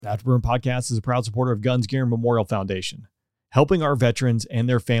The Afterburn Podcast is a proud supporter of Guns Gear Memorial Foundation, helping our veterans and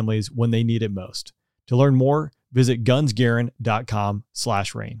their families when they need it most. To learn more, visit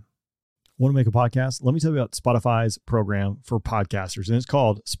gunsgarin.com/rain. Want to make a podcast? Let me tell you about Spotify's program for podcasters, and it's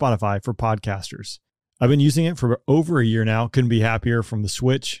called Spotify for Podcasters. I've been using it for over a year now. Couldn't be happier from the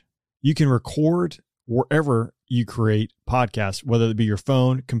switch. You can record wherever you create podcasts, whether it be your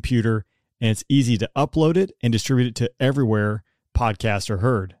phone, computer, and it's easy to upload it and distribute it to everywhere podcasts are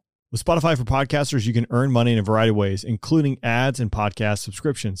heard. With Spotify for Podcasters, you can earn money in a variety of ways, including ads and podcast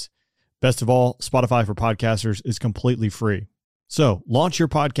subscriptions. Best of all, Spotify for Podcasters is completely free. So launch your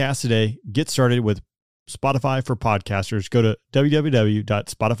podcast today. Get started with Spotify for Podcasters. Go to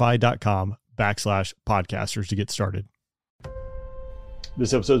www.spotify.com/podcasters to get started.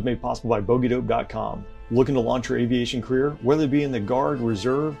 This episode is made possible by bogeydope.com. Looking to launch your aviation career, whether it be in the Guard,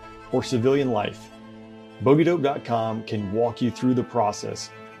 Reserve, or civilian life? Bogeydope.com can walk you through the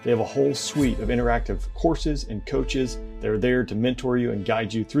process. They have a whole suite of interactive courses and coaches that are there to mentor you and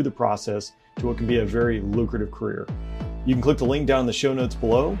guide you through the process to what can be a very lucrative career. You can click the link down in the show notes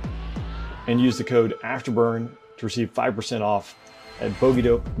below and use the code AFTERBURN to receive 5% off at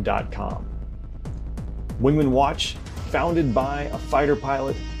bogeydope.com. Wingman Watch, founded by a fighter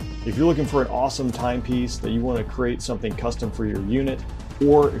pilot. If you're looking for an awesome timepiece that you want to create something custom for your unit,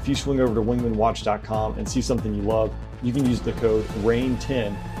 or if you swing over to wingmanwatch.com and see something you love, you can use the code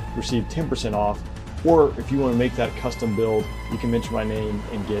RAIN10 to receive 10% off. Or if you want to make that custom build, you can mention my name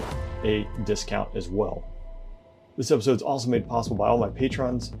and get a discount as well. This episode is also made possible by all my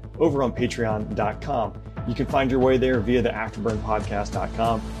patrons over on patreon.com. You can find your way there via the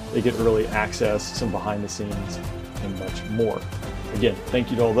afterburnpodcast.com. They get early access, some behind the scenes, and much more. Again,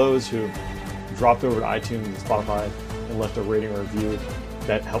 thank you to all those who dropped over to iTunes and Spotify and left a rating or review.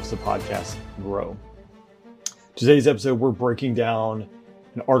 That helps the podcast grow. Today's episode, we're breaking down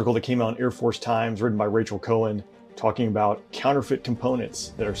an article that came out in Air Force Times written by Rachel Cohen talking about counterfeit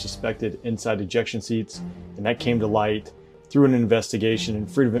components that are suspected inside ejection seats. And that came to light through an investigation in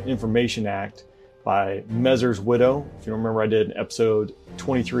Freedom of Information Act by Mezer's widow. If you remember, I did in episode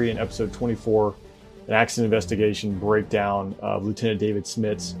 23 and episode 24, an accident investigation breakdown of Lieutenant David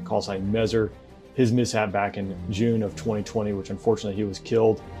Smith's call sign Mezer, his mishap back in June of 2020, which unfortunately he was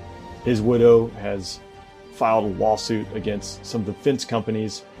killed. His widow has filed a lawsuit against some defense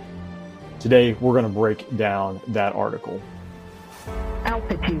companies. Today, we're going to break down that article.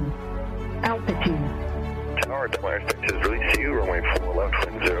 Altitude. Tower, Delaware 6 is release you, runway 4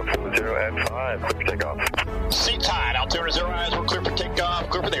 left, wind 040 at 5, clear for takeoff. Seat tied, altimeter 0 eyes, we're clear for takeoff,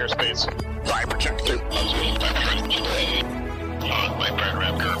 clear for the airspace. Fire protected. My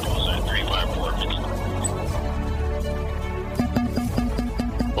program curveballs at 354.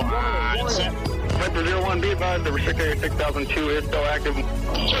 Line set. Vector 01, be advised, the restricted area 6002 is still active.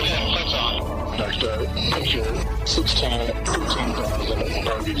 Lights on. Picture 610,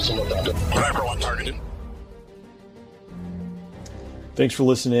 13,000, Driver 1 targeted. Thanks for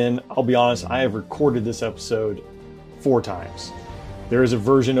listening in. I'll be honest, I have recorded this episode 4 times. There is a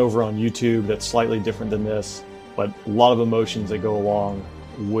version over on YouTube that's slightly different than this, but a lot of emotions that go along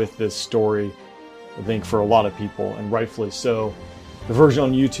with this story, I think, for a lot of people, and rightfully so. The version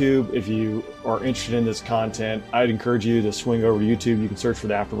on YouTube, if you are interested in this content, I'd encourage you to swing over to YouTube. You can search for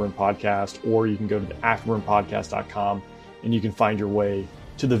the Afterburn Podcast, or you can go to the afterburnpodcast.com and you can find your way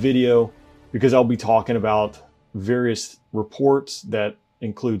to the video, because I'll be talking about various reports that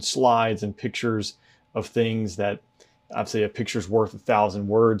include slides and pictures of things that I'd say a picture's worth 1,000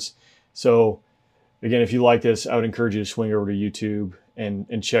 words. So again, if you like this, I would encourage you to swing over to YouTube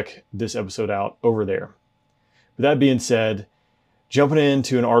and check this episode out over there. With that being said, jumping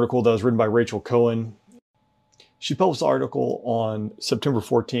into an article that was written by Rachel Cohen. She published an article on September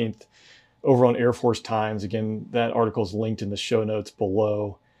 14th over on Air Force Times. Again, that article is linked in the show notes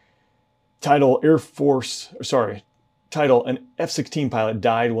below. Title, An F-16 pilot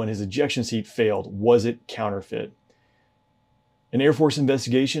died when his ejection seat failed. Was it counterfeit? An Air Force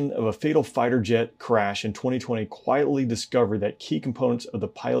investigation of a fatal fighter jet crash in 2020 quietly discovered that key components of the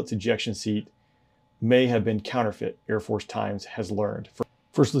pilot's ejection seat may have been counterfeit, Air Force Times has learned.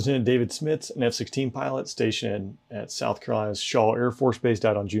 First Lieutenant David Smith, an F-16 pilot stationed at South Carolina's Shaw Air Force Base,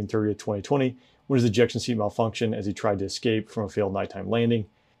 died on June 30th, 2020, when his ejection seat malfunctioned as he tried to escape from a failed nighttime landing.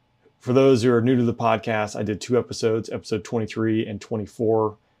 For those who are new to the podcast, I did 2 episodes, episode 23 and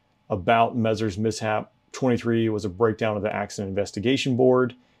 24, about Mezer's mishap. 23 was a breakdown of the Accident Investigation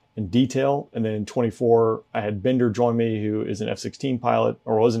Board in detail. And then in 24, I had Bender join me, who is an F-16 pilot,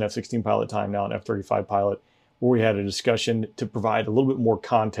 or was an F-16 pilot at the time, now an F-35 pilot, where we had a discussion to provide a little bit more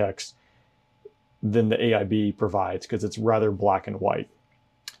context than the AIB provides, because it's rather black and white.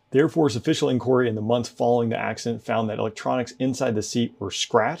 The Air Force official inquiry in the months following the accident found that electronics inside the seat were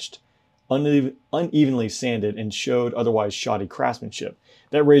scratched, unevenly sanded, and showed otherwise shoddy craftsmanship.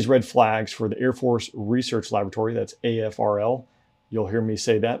 That raised red flags for the Air Force Research Laboratory, that's AFRL. You'll hear me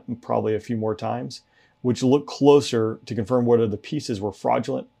say that probably a few more times, which looked closer to confirm whether the pieces were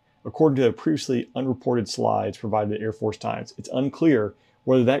fraudulent. According to the previously unreported slides provided to Air Force Times, it's unclear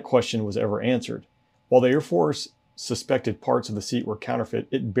whether that question was ever answered. While the Air Force suspected parts of the seat were counterfeit,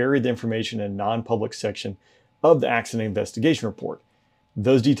 it buried the information in a non-public section of the accident investigation report.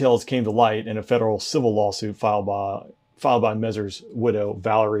 Those details came to light in a federal civil lawsuit filed by Mezer's widow,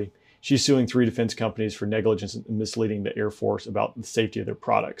 Valerie. She's suing 3 defense companies for negligence and misleading the Air Force about the safety of their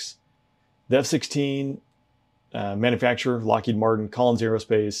products. The F-16 manufacturer, Lockheed Martin, Collins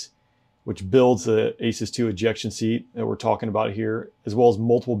Aerospace, which builds the ACES-2 ejection seat that we're talking about here, as well as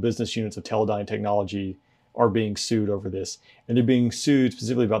multiple business units of Teledyne Technology, are being sued over this. And they're being sued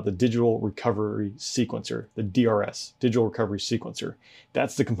specifically about the digital recovery sequencer, the DRS, digital recovery sequencer.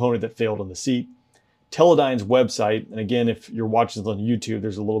 That's the component that failed on the seat. Teledyne's website, and again, if you're watching this on YouTube,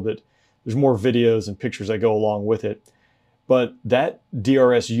 there's more videos and pictures that go along with it. But that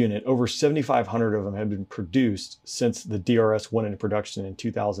DRS unit, over 7,500 of them have been produced since the DRS went into production in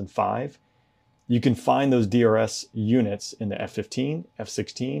 2005. You can find those DRS units in the F-15,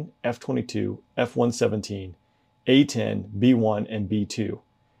 F-16, F-22, F-117, A-10, B-1, and B-2,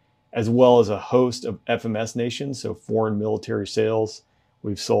 as well as a host of FMS nations, so foreign military sales.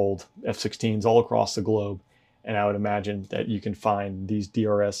 We've sold F-16s all across the globe, and I would imagine that you can find these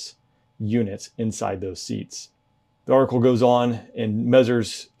DRS units inside those seats. The article goes on, in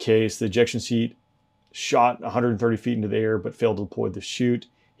Mezer's case, the ejection seat shot 130 feet into the air but failed to deploy the chute.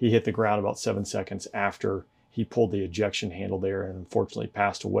 He hit the ground about 7 seconds after he pulled the ejection handle there and unfortunately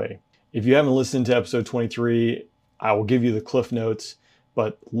passed away. If you haven't listened to episode 23, I will give you the cliff notes,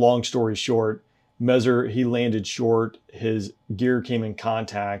 but long story short, Mezer, he landed short. His gear came in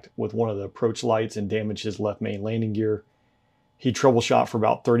contact with one of the approach lights and damaged his left main landing gear. He troubleshot for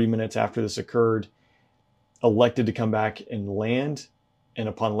about 30 minutes after this occurred, elected to come back and land, and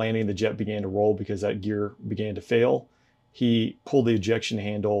upon landing, the jet began to roll because that gear began to fail. He pulled the ejection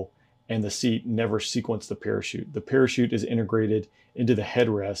handle, and the seat never sequenced the parachute. The parachute is integrated into the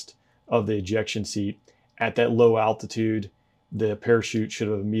headrest of the ejection seat. At that low altitude, the parachute should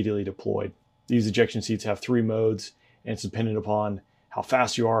have immediately deployed. These ejection seats have 3 modes, and it's dependent upon how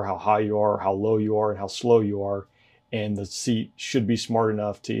fast you are, how high you are, how low you are, and how slow you are. And the seat should be smart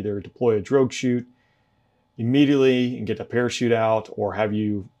enough to either deploy a drogue chute immediately and get the parachute out, or have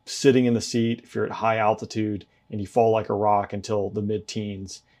you sitting in the seat if you're at high altitude and you fall like a rock until the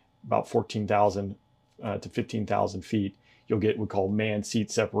mid-teens, about 14,000 to 15,000 feet. You'll get what we call manned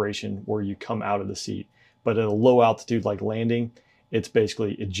seat separation, where you come out of the seat. But at a low altitude like landing, it's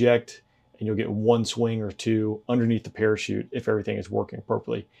basically eject, and you'll get 1 swing or 2 underneath the parachute if everything is working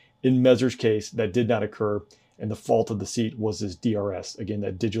appropriately. In Mezer's case, that did not occur, and the fault of the seat was this DRS, again,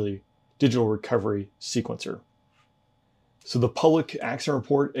 that digital recovery sequencer. So the public accident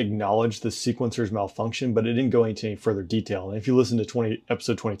report acknowledged the sequencer's malfunction, but it didn't go into any further detail. And if you listen to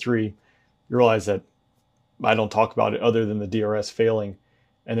episode 23, you realize that I don't talk about it other than the DRS failing,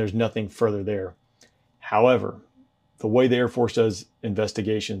 and there's nothing further there. However, the way the Air Force does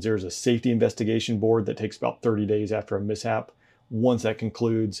investigations, there's a safety investigation board that takes about 30 days after a mishap. Once that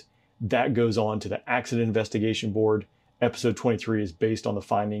concludes, that goes on to the accident investigation board. Episode 23 is based on the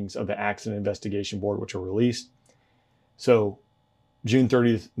findings of the accident investigation board, which are released. So June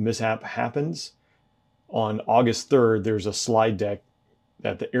 30th mishap happens. On August 3rd, there's a slide deck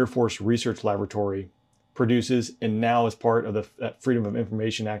that the Air Force Research Laboratory produces, and now as part of that Freedom of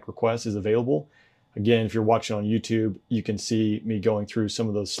Information Act request is available. Again, if you're watching on YouTube, you can see me going through some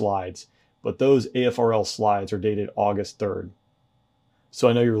of those slides, but those AFRL slides are dated August 3rd. So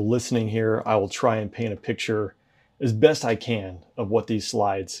I know you're listening here. I will try and paint a picture as best I can of what these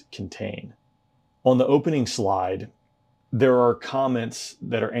slides contain. On the opening slide, there are comments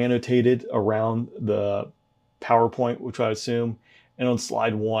that are annotated around the PowerPoint, which I assume. And on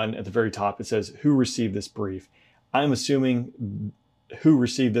slide 1 at the very top, it says, "Who received this brief?" I'm assuming who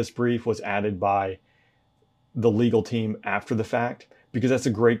received this brief was added by the legal team after the fact, because that's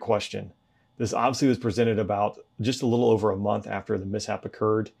a great question. This obviously was presented about just a little over a month after the mishap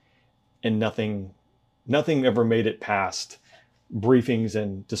occurred, and nothing ever made it past briefings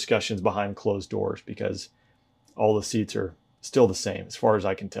and discussions behind closed doors, because all the seats are still the same as far as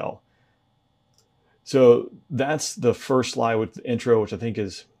I can tell. So that's the first slide with the intro, which I think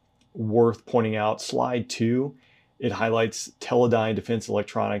is worth pointing out. Slide 2, it highlights Teledyne Defense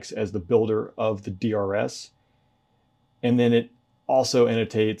Electronics as the builder of the DRS. And then it also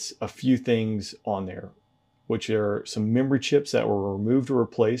annotates a few things on there, which are some memory chips that were removed or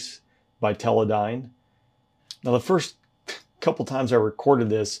replaced by Teledyne. Now, the first couple times I recorded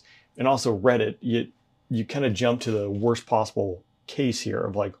this and also read it, you kind of jump to the worst possible case here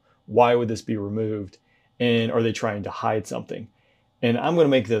of like, why would this be removed? And are they trying to hide something? And I'm going to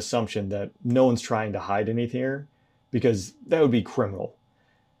make the assumption that no one's trying to hide anything here, because that would be criminal.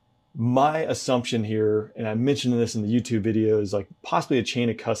 My assumption here, and I mentioned this in the YouTube video, is like possibly a chain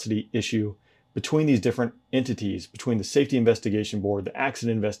of custody issue between these different entities, between the Safety Investigation Board, the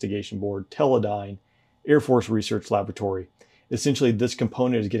Accident Investigation Board, Teledyne, Air Force Research Laboratory. Essentially, this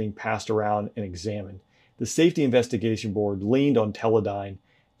component is getting passed around and examined. The Safety Investigation Board leaned on Teledyne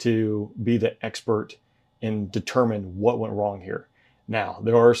to be the expert and determine what went wrong here. Now,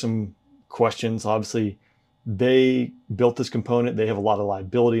 there are some questions. Obviously, they built this component. They have a lot of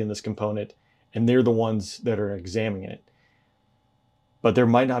liability in this component, and they're the ones that are examining it. But there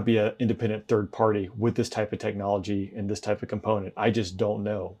might not be an independent third party with this type of technology and this type of component. I just don't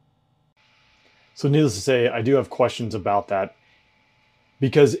know. So needless to say, I do have questions about that,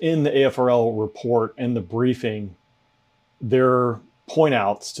 because in the AFRL report and the briefing, there are point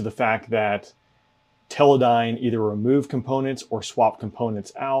outs to the fact that Teledyne either removed components or swapped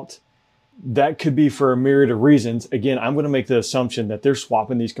components out. That could be for a myriad of reasons. Again, I'm going to make the assumption that they're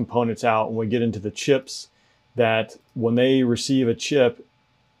swapping these components out when we get into the chips, that when they receive a chip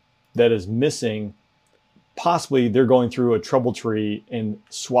that is missing, possibly they're going through a trouble tree and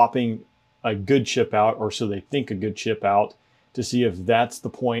swapping a good chip out, or so they think a good chip out, to see if that's the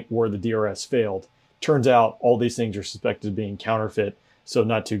point where the DRS failed. Turns out all these things are suspected of being counterfeit, so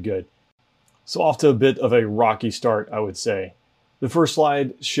not too good. So off to a bit of a rocky start, I would say. The first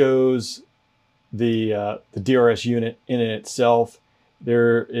slide shows the DRS unit in itself.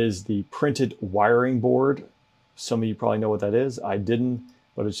 There is the printed wiring board. Some of you probably know what that is. I didn't,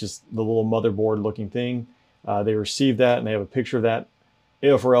 but it's just the little motherboard looking thing. They received that and they have a picture of that.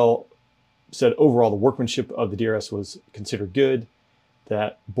 AFRL said overall the workmanship of the DRS was considered good.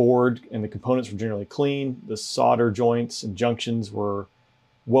 That board and the components were generally clean. The solder joints and junctions were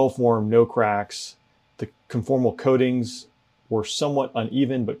well formed, no cracks. The conformal coatings were somewhat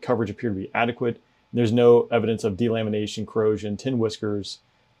uneven, but coverage appeared to be adequate. There's no evidence of delamination, corrosion, tin whiskers,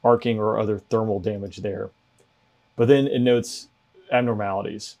 arcing, or other thermal damage there. But then it notes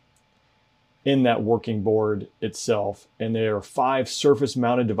abnormalities in that working board itself. And there are 5 surface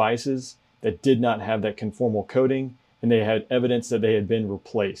mounted devices that did not have that conformal coating, and they had evidence that they had been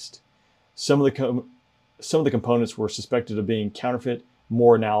replaced. Some of the components were suspected of being counterfeit.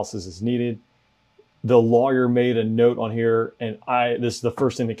 More analysis is needed. The lawyer made a note on here, and this is the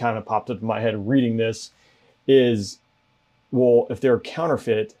first thing that kind of popped up in my head reading this, is, well, if they're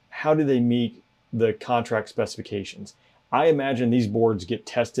counterfeit, how do they meet the contract specifications? I imagine these boards get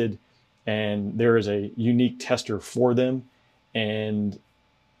tested and there is a unique tester for them. And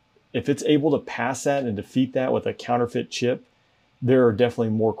if it's able to pass that and defeat that with a counterfeit chip, there are definitely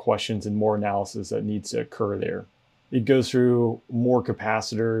more questions and more analysis that needs to occur there. It goes through more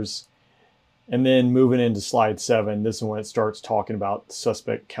capacitors. And then moving into slide 7, this is when it starts talking about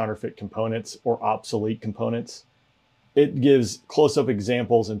suspect counterfeit components or obsolete components. It gives close-up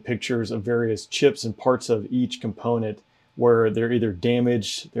examples and pictures of various chips and parts of each component where they're either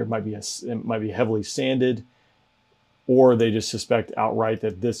damaged, it might be heavily sanded, or they just suspect outright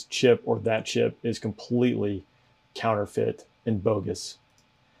that this chip or that chip is completely counterfeit and bogus.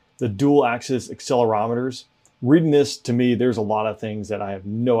 The dual-axis accelerometers. Reading this, to me, there's a lot of things that I have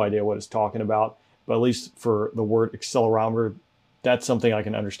no idea what it's talking about, but at least for the word accelerometer, that's something I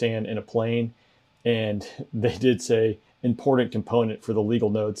can understand in a plane. And they did say important component for the legal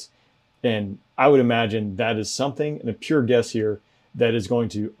notes. And I would imagine that is something, and a pure guess here, that is going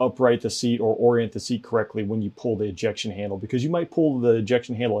to upright the seat or orient the seat correctly when you pull the ejection handle, because you might pull the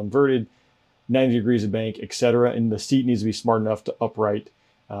ejection handle inverted, 90 degrees of bank, etc. And the seat needs to be smart enough to upright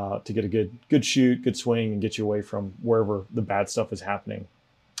to get a good shoot, good swing, and get you away from wherever the bad stuff is happening.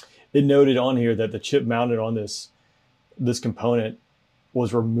 It noted on here that the chip mounted on this component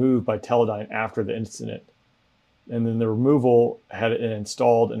was removed by Teledyne after the incident. And then the removal had an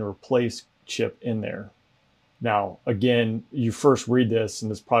installed and replaced chip in there. Now, again, you first read this, and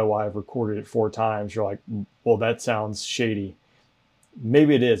that's probably why I've recorded it 4 times. You're like, well, that sounds shady.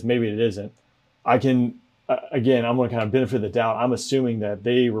 Maybe it is, maybe it isn't. Again, I'm going to kind of benefit the doubt. I'm assuming that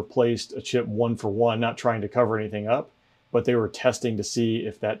they replaced a chip 1 for 1, not trying to cover anything up, but they were testing to see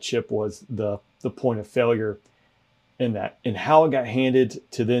if that chip was the point of failure in that. And how it got handed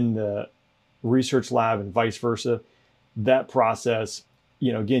to then the research lab and vice versa, that process,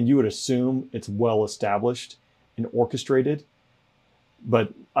 again, you would assume it's well established and orchestrated.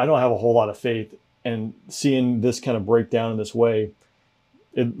 but I don't have a whole lot of faith. And seeing this kind of breakdown in this way,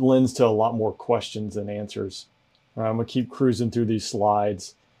 it lends to a lot more questions than answers. I'm going to keep cruising through these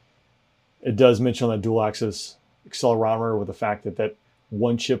slides. It does mention on the dual axis accelerometer with the fact that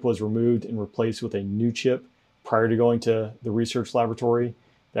one chip was removed and replaced with a new chip prior to going to the research laboratory,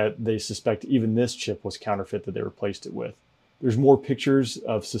 that they suspect even this chip was counterfeit that they replaced it with. There's more pictures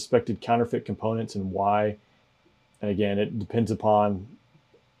of suspected counterfeit components and why. And again, it depends upon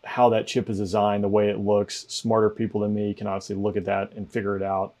how that chip is designed, the way it looks. Smarter people than me can obviously look at that and figure it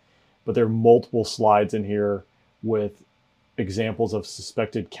out. But there are multiple slides in here with examples of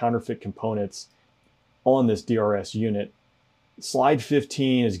suspected counterfeit components on this DRS unit. Slide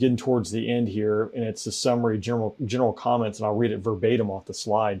 15 is getting towards the end here, and it's a summary general comments, and I'll read it verbatim off the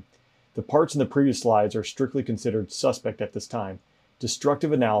slide. The parts in the previous slides are strictly considered suspect at this time.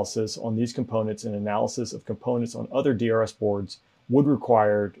 Destructive analysis on these components and analysis of components on other DRS boards would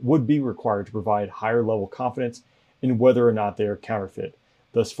be required to provide higher level confidence in whether or not they are counterfeit.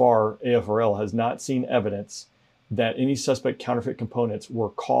 Thus far, AFRL has not seen evidence that any suspect counterfeit components were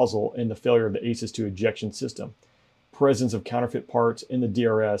causal in the failure of the ACES-2 ejection system. Presence of counterfeit parts in the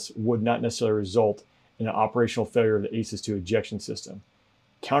DRS would not necessarily result in an operational failure of the ACES-2 ejection system.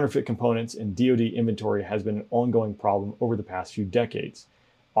 Counterfeit components in DoD inventory has been an ongoing problem over the past few decades.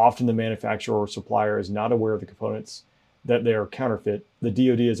 Often the manufacturer or supplier is not aware of the components that they are counterfeit. The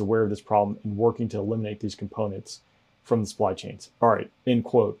DoD is aware of this problem and working to eliminate these components from the supply chains. All right, end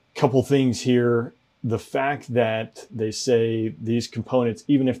quote. Couple things here. The fact that they say these components,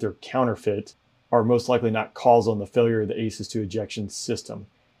 even if they're counterfeit, are most likely not causal in the failure of the ACES-2 ejection system.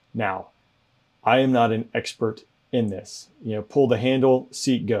 Now, I am not an expert in this. Pull the handle,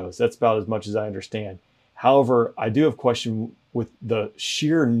 seat goes. That's about as much as I understand. However, I do have a question with the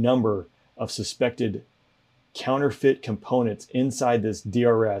sheer number of suspected counterfeit components inside this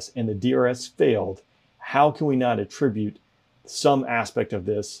DRS, and the DRS failed. How can we not attribute some aspect of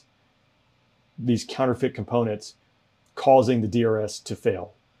these counterfeit components causing the DRS to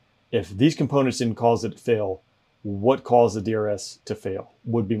fail? If these components didn't cause it to fail, what caused the DRS to fail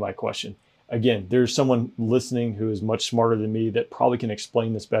would be my question. Again, there's someone listening who is much smarter than me that probably can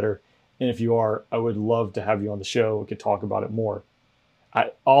explain this better. And if you are, I would love to have you on the show. We could talk about it more.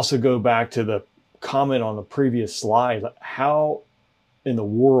 I also go back to the comment on the previous slide. How in the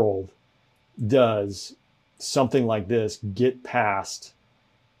world does something like this get past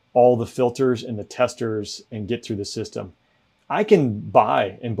all the filters and the testers and get through the system? I can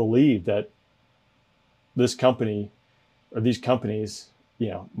buy and believe that this company or these companies,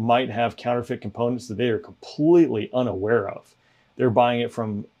 might have counterfeit components that they are completely unaware of. They're buying it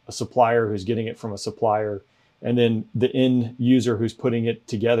from a supplier who's getting it from a supplier, and then the end user who's putting it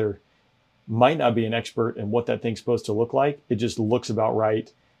together might not be an expert in what that thing's supposed to look like. It just looks about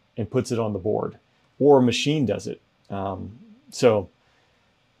right and puts it on the board, or a machine does it. So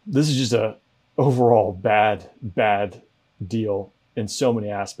this is just a overall bad deal in so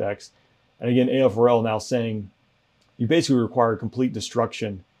many aspects. And again, AFRL now saying you basically require complete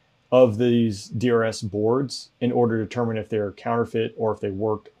destruction of these DRS boards in order to determine if they're counterfeit or if they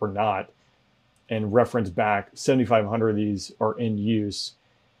worked or not, and reference back 7,500 of these are in use.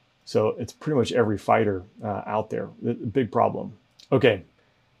 So it's pretty much every fighter out there. A big problem. Okay,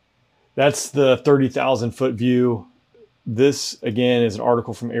 that's the 30,000 foot view. This, again, is an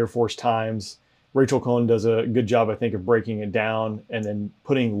article from Air Force Times. Rachel Cohen does a good job, I think, of breaking it down and then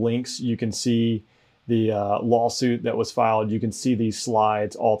putting links. You can see the lawsuit that was filed. You can see these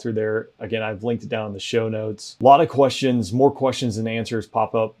slides all through there. Again, I've linked it down in the show notes. A lot of questions, more questions than answers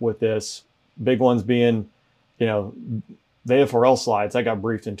pop up with this. Big ones being, the AFRL slides, I got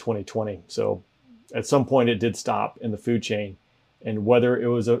briefed in 2020. So at some point it did stop in the food chain. And whether it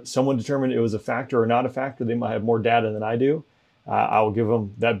was someone determined it was a factor or not a factor, they might have more data than I do. I will give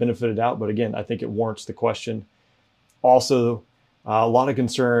them that benefit of doubt. But again, I think it warrants the question. Also, a lot of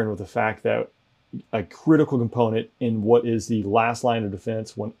concern with the fact that a critical component in what is the last line of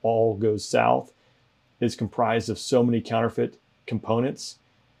defense when all goes south is comprised of so many counterfeit components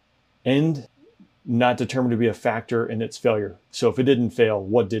and not determined to be a factor in its failure. So if it didn't fail,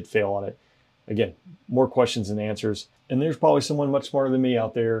 what did fail on it? Again, more questions than answers. And there's probably someone much smarter than me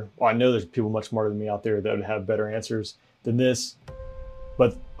out there. Well, I know there's people much smarter than me out there that would have better answers than this.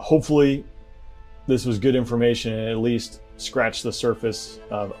 But hopefully this was good information and at least scratch the surface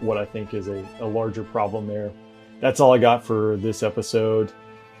of what I think is a larger problem there. That's all I got for this episode.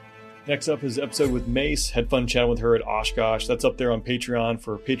 Next up is an episode with Mace. Had fun chatting with her at Oshkosh. That's up there on Patreon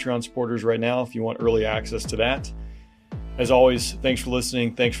for Patreon supporters right now if you want early access to that. As always, thanks for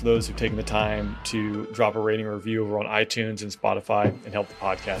listening. Thanks for those who've taken the time to drop a rating or review over on iTunes and Spotify and help the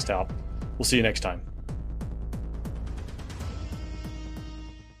podcast out. We'll see you next time.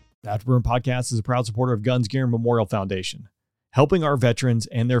 The Afterburn Podcast is a proud supporter of Guns, Gear, and Memorial Foundation, helping our veterans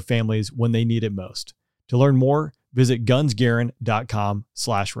and their families when they need it most. To learn more, visit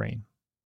gunsgearin.com/rain.